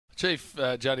Chief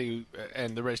Juddy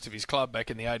and the rest of his club back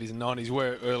in the 80s and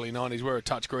 90s, early 90s, were a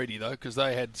touch greedy, though, because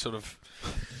they had sort of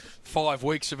 5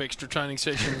 weeks of extra training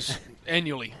sessions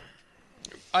annually.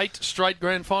 8 straight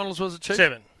grand finals, was it, Chief?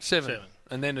 7.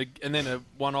 And then a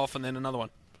one-off and then another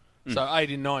one. So 8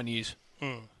 in 9 years.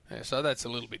 Yeah, so that's a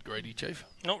little bit greedy, Chief.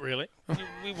 Not really.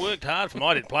 We worked hard for them.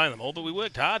 I didn't play them all, but we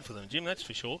worked hard for them, Jim, that's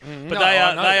for sure. But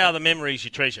they are the memories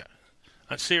you treasure.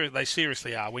 And they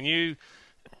seriously are. When you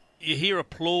hear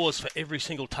applause for every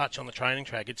single touch on the training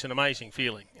track, it's an amazing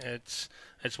feeling. It's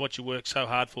what you worked so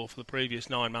hard for the previous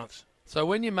 9 months. So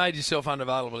when you made yourself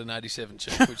unavailable in 87,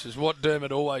 Chief, which is what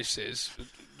Dermot always says,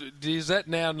 does that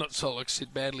now not sort of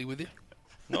sit badly with you?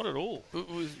 Not at all.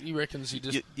 He reckons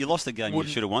you lost the game you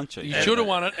should have won, Chief. You should have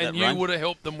won it, and you would have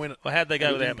helped them win it. Well, how'd they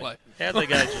go without me? How'd they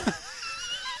go,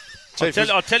 Jim?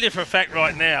 I'll tell you for a fact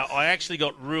right now, I actually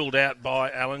got ruled out by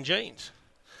Alan Jeans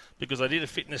because I did a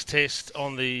fitness test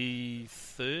on the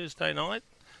Thursday night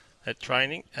at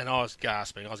training, and I was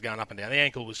gasping. I was going up and down. The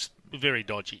ankle was very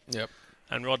dodgy. Yep.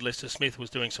 And Rod Lester-Smith was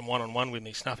doing some one-on-one with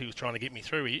me. Snuffy was trying to get me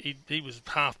through. He was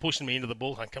half pushing me into the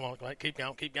ball, saying, come on, mate, keep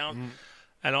going.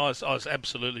 And I was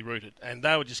absolutely rooted. And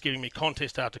they were just giving me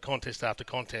contest after contest after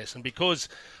contest. And because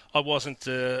I wasn't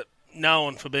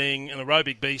known for being an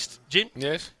aerobic beast, Jim.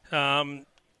 Yes. And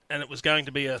it was going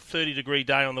to be a 30-degree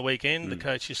day on the weekend, the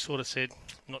coach just sort of said,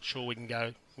 not sure we can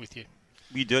go with you.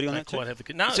 Were you dirty on that, quite have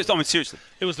the No. I mean, seriously.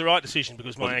 It was the right decision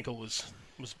because my ankle was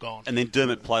gone. And then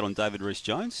Dermot played on David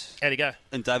Rees-Jones. How'd he go?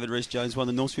 And David Rees-Jones won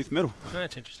the Norm Smith medal. Oh,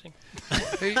 that's interesting.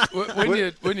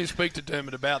 When you speak to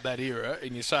Dermot about that era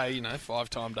and you say,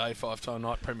 5-time day, 5-time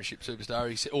night premiership superstar,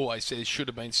 he always says should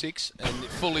have been 6 and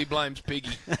fully blames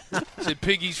Piggy. He said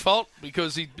Piggy's fault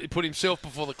because he put himself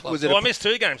before the club. I missed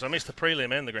 2 games. I missed the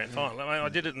prelim and the grand final. I mean, I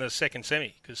did it in the second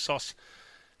semi because Sauce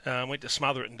went to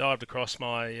smother it and dived across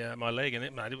my leg, and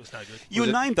it was no good. You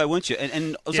were named, though, weren't you?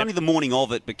 And it was only the morning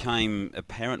of it became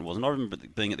apparent, wasn't it? I remember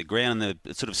being at the ground and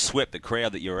it sort of swept the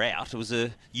crowd that you're out.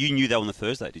 You knew that on the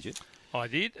Thursday, did you? I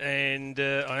did, and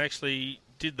I actually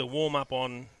did the warm-up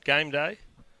on game day,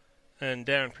 and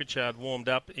Darren Pritchard warmed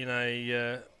up in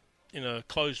a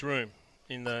closed room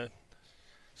in the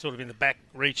back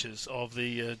reaches of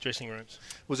the dressing rooms.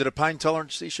 Was it a pain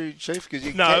tolerance issue, Chief? Because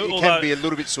you can be a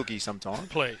little bit sooky sometimes.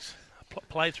 Please.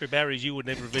 Play through barriers you would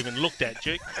never have even looked at,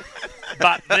 Duke.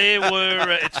 But there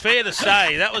were, it's fair to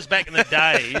say, that was back in the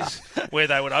days where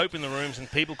they would open the rooms and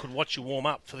people could watch you warm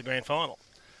up for the grand final.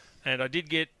 And I did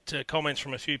get comments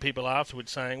from a few people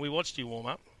afterwards saying, we watched you warm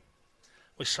up.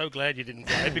 We're so glad you didn't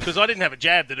play because I didn't have a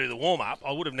jab to do the warm-up.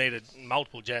 I would have needed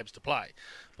multiple jabs to play.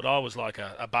 But I was like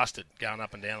a bastard going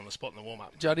up and down on the spot in the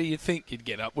warm-up. Juddy, you'd think you'd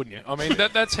get up, wouldn't you? I mean,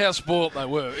 that's how spoilt they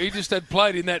were. He just had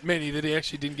played in that many that he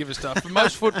actually didn't give a stuff. But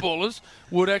most footballers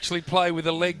would actually play with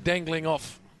a leg dangling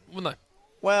off, wouldn't they?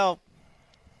 Well,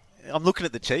 I'm looking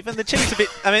at the Chief, and the Chief's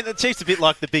the Chief's a bit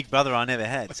like the big brother I never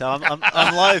had. So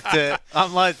I'm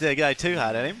loath to go too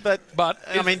hard at him. But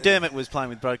I mean, Dermot was playing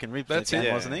with broken ribs,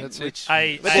 wasn't he? That's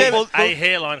a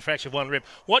hairline fracture of one rib.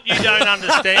 What you don't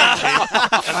understand,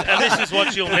 Jim, and this is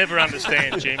what you'll never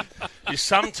understand, Jim, is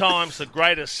sometimes the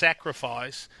greatest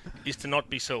sacrifice is to not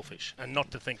be selfish and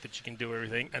not to think that you can do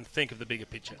everything and think of the bigger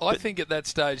picture. I think at that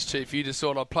stage, Chief, you just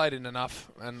thought I played in enough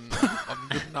and I'm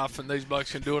good enough, and these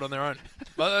blokes can do it on their own.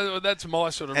 But that's my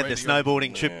sort of and reading. The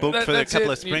snowboarding trip book for a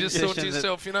couple of sprint You just thought to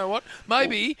yourself, you know what?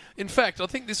 Maybe, in fact, I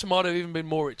think this might have even been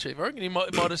more at Chief. I reckon he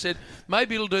might have said,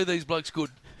 maybe it'll do these blokes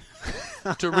good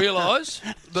to realise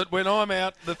that when I'm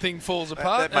out, the thing falls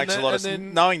apart. That makes a lot of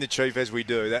sense. Knowing the Chief as we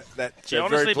do, that's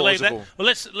very plausible.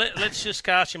 Well, let's just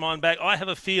cast your mind back. I have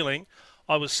a feeling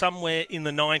I was somewhere in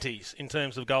the 90s in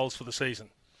terms of goals for the season.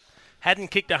 Hadn't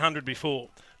kicked 100 before.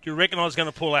 Do you reckon I was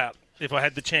going to pull out if I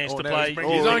had the chance to play?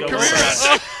 His own career.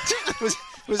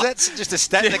 Was that just a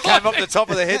stat that came off the top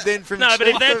of the head then? From no, but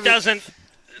if that doesn't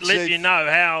let you know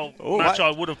how much I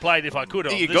would have played if I could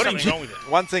have, there's something wrong with it.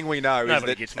 One thing we know is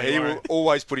that he will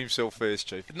always put himself first,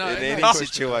 Chief. In any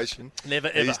situation. Never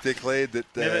ever. He's declared that.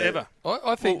 Never ever.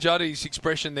 I think Juddy's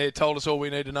expression there told us all we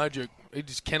need to know, Duke. He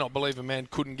just cannot believe a man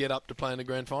couldn't get up to play in the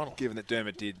grand final. Given that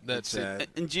Dermot did. That's it.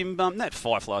 And Jim, that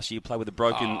Fife last year played with a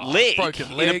broken leg in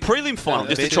a prelim final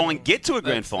just to try and get to a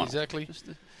grand final. Exactly.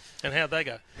 And how'd they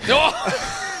go?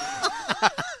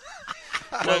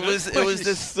 Well, it was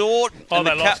the thought. Oh,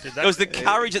 they lost it. It was the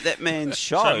courage that man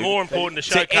showed. So more important to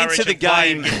show courage enter the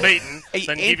game and get beaten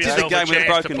than give yourself the game a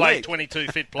chance to play leg. 22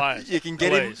 fit players. You can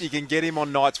get him. You can get him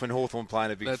on nights when Hawthorn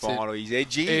playing a big final. He's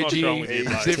edgy. What's wrong with you, he's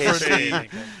mate?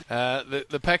 different.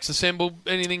 The pack's assembled.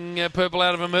 Anything purple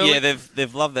out of them early? Yeah,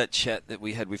 they've loved that chat that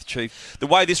we had with Chief. The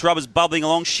way this rubber's bubbling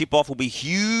along, ship-off will be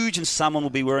huge, and someone will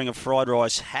be wearing a fried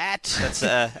rice hat. That's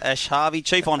Ash Harvey.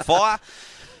 Chief on fire.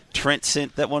 Trent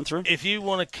sent that one through. If you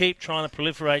want to keep trying to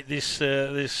proliferate this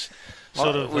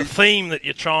sort of theme that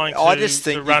you're trying to, I just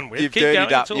think to run with, you've keep dirtied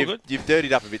going. up. It's all good. You've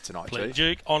dirtied up a bit tonight, Please, Chief.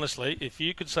 Duke, honestly, if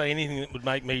you could say anything that would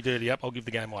make me dirty up, I'll give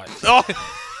the game away.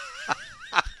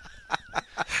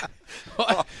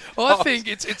 I think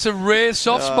it's a rare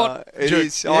soft spot. It Duke.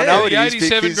 is. I know it the is.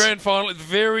 87 because- grand final is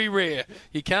very rare.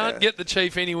 You can't get the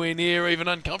Chief anywhere near even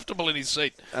uncomfortable in his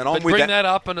seat. And I'm but with bring that- that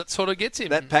up and it sort of gets him.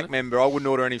 That pack member, I wouldn't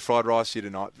order any fried rice here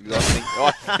tonight because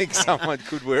I think someone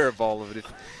could wear a bowl of it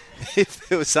if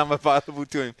there was some available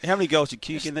to him. How many goals did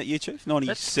Q get in that year, Chief?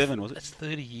 97, was it? That's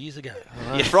 30 years ago.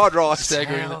 Yeah, fried rice.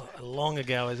 Staggering. How long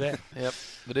ago is that? Yep,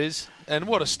 it is. And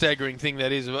what a staggering thing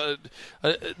that is.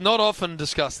 Not often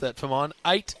discussed that for mine.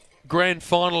 8 grand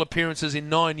final appearances in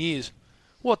 9 years.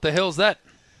 What the hell's that?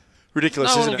 Ridiculous,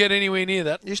 No one isn't will it? get anywhere near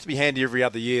that. It used to be handy every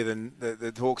other year. Then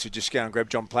the Hawks would just go and grab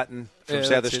John Platten from Yeah, South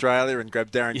that's it. Australia and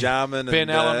grab Darren Jarman Ben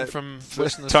and Allen from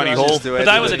Western Tony Australia. Hall. just to But add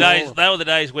they to were the the- days. They were the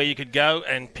days where you could go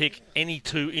and pick any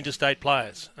 2 interstate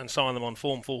players and sign them on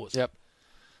Form 4s. Yep.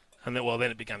 And then,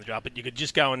 then it became the draft. But you could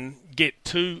just go and get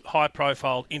 2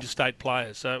 high-profile interstate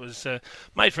players. So it was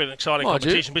made for an exciting Mind you,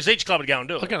 competition. Because each club would go and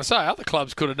do I was it. going to say, other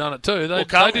clubs could have done it too. They, Well,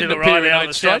 Carlton they did didn't it right appear in out 8 of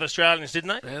the straight. South Australians,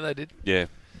 didn't they? Yeah, they did. Yeah.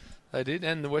 They did,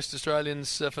 and the West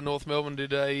Australians for North Melbourne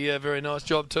did a very nice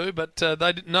job too. But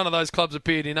none of those clubs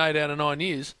appeared in 8 out of 9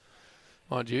 years,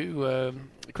 mind you.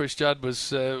 Chris Judd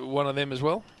was one of them as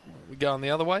well, going the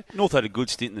other way. North had a good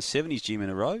stint in the 70s, Jim, in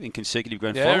a row in consecutive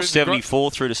grand Yeah, finals. it's 74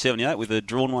 through to 78 with a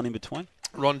drawn one in between.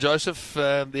 Ron Joseph,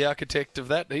 the architect of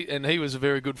that, he was a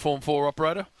very good Form 4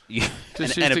 operator. Yeah.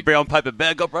 Just and used a to brown paper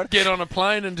bag operator. get on a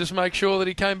plane and just make sure that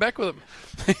he came back with them.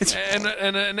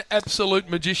 and an absolute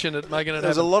magician at making it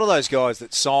There's a happen. lot of those guys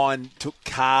that signed, took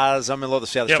cars. I mean, a lot of the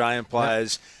South Yep. Australian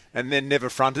players, and then never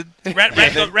fronted. Rat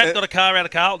got a car out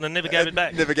of Carlton and never gave it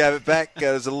back. Never gave it back.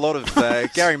 There's a lot of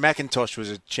Gary McIntosh was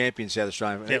a champion South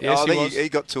Australian. Yep. Yes, I he think was. he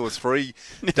got 2 or 3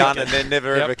 done, and then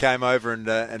never Yep. ever came over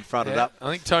and fronted Yeah, up.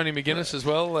 I think Tony McGuinness as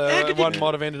well. could you- One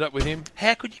might have ended up with him.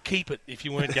 How could you keep it if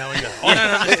you weren't going there? I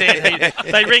don't understand.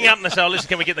 They ring up and they say, listen,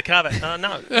 can we get the car back?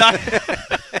 No.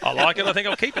 I like it. I think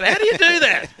I'll keep it. How do you do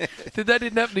that? That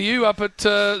didn't happen to you up at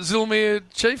Zilmere,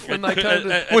 Chief, when they came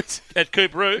to At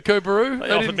Cooperoo. Cooperoo?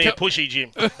 They offered me a pushy,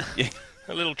 Jim.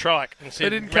 A little trike. And said, They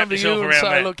didn't "Wrap come to yourself you and around say,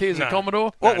 that." look, here's No. a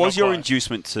Commodore. What No, was not your quite.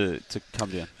 inducement to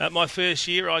come down? My first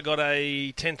year, I got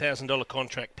a $10,000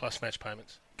 contract plus match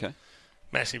payments. Okay.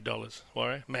 Massive dollars,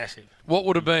 Warrior. Massive. What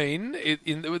would have been,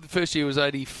 in the first year was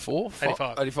 84?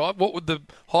 85. 85. What would the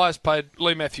highest paid,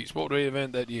 Lee Matthews, what would he have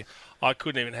earned that year? I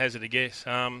couldn't even hazard a guess.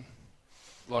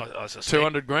 Like I suspect-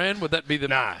 200 grand? Would that be the...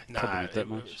 No, Probably not that it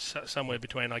was much. somewhere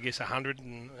between, I guess, 100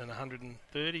 and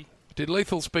 130. Did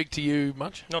Lethal speak to you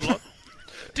much? Not a lot.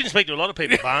 Didn't speak to a lot of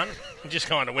people, Barn. He just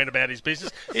kind of went about his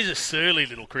business. He's a surly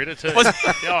little critter, too. Was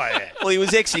Oh, yeah. Well, he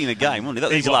was exiting the game, wasn't he? That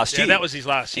was his last year. That was his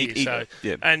last year.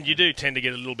 Yeah. And you do tend to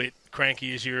get a little bit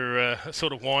cranky as you're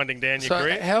sort of winding down your So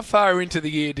career. how far into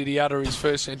the year did he utter his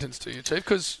first sentence to you, Chief?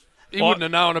 Because he Well, wouldn't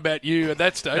have known about you at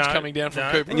that stage, No, coming down from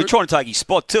no. Cooper. And you're trying to take his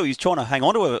spot, too. He's trying to hang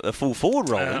on to a full forward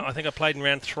role. I think I played in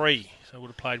round 3, so I would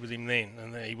have played with him then,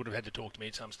 and he would have had to talk to me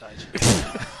at some stage.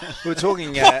 We were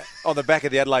talking on the back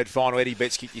of the Adelaide final. Eddie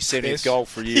Betts kicked his 70th Yes. goal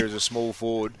for a year as a small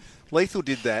forward. Lethal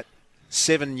did that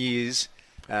 7 years.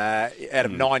 Out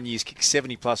of 9 years, kicked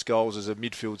 70-plus goals as a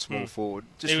midfield small forward.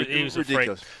 Just He was a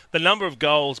ridiculous. freak. The number of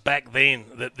goals back then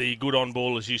that the good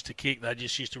on-ballers used to kick, they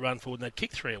just used to run forward and they'd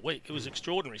kick 3 a week. It was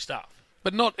extraordinary stuff.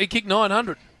 But he kicked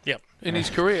 900 Yep. in his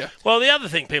career. Well, the other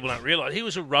thing people don't realise, he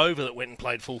was a rover that went and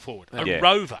played full forward. A Yeah.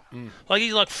 rover. Like,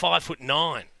 he's like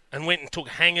 5'9", and went and took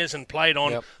hangers and played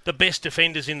on Yep. the best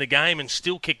defenders in the game and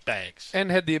still kicked bags.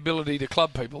 And had the ability to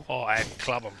club people. Oh, and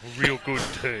club them real good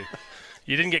too.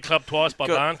 You didn't get clubbed twice by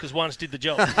Barn because once did the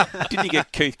job. Didn't you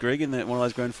get Keith Grigg in that one of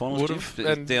those grand finals? Would've, Jim?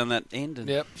 and- Down that end. And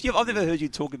Yep. I've never heard you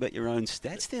talk about your own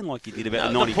stats then, like you did about the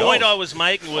The 90 point goals. I was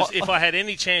making was if I had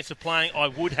any chance of playing, I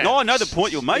would have. No, I know the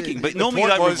point you're making, but The normally you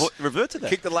point don't was revert to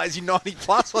that. Kicked the lazy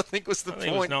 90-plus, I think was the I think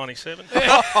it was point. 97.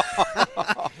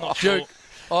 Not sure. Duke,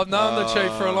 I've known the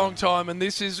Chief for a long time, and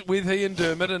this is with he and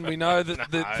Dermot, and we know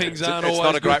that things aren't it's always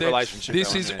not a great good there. relationship,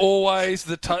 This though, is yeah. always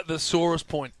the sorest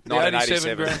point, the 87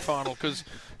 1987. grand final, because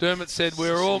Dermot said we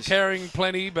were all carrying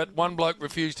plenty, but one bloke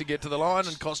refused to get to the line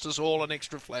and cost us all an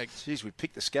extra flag. Jeez, we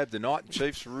picked the scab tonight.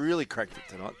 Chiefs really cracked it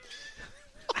tonight.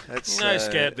 No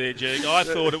scab there, Jake. I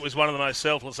thought it was one of the most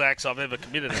selfless acts I've ever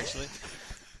committed, actually.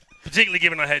 Particularly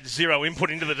given I had zero input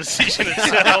into the decision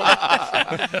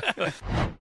itself.